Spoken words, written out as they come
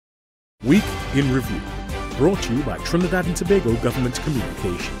Week in Review, brought to you by Trinidad and Tobago Government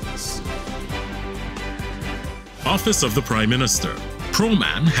Communications. Office of the Prime Minister.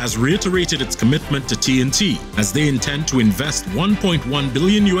 ProMan has reiterated its commitment to TNT as they intend to invest $1.1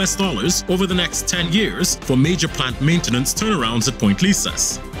 billion over the next 10 years for major plant maintenance turnarounds at Point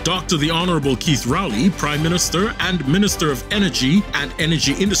Lisas. Dr. the Honorable Keith Rowley, Prime Minister and Minister of Energy and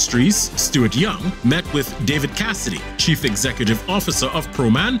Energy Industries, Stuart Young, met with David Cassidy, Chief Executive Officer of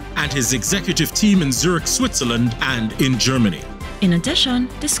ProMan, and his executive team in Zurich, Switzerland and in Germany. In addition,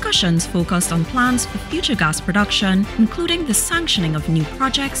 discussions focused on plans for future gas production, including the sanctioning of new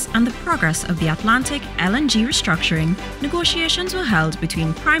projects and the progress of the Atlantic LNG restructuring. Negotiations were held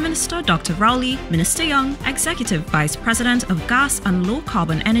between Prime Minister Dr. Rowley, Minister Young, Executive Vice President of Gas and Low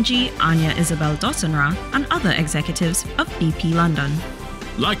Carbon Energy Anya Isabel Dotzenra, and other executives of BP London.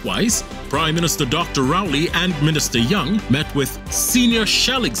 Likewise, Prime Minister Dr. Rowley and Minister Young met with senior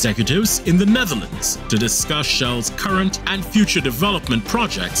Shell executives in the Netherlands to discuss Shell's current and future development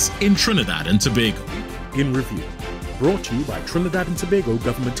projects in Trinidad and Tobago. In Review, brought to you by Trinidad and Tobago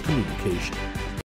Government Communications.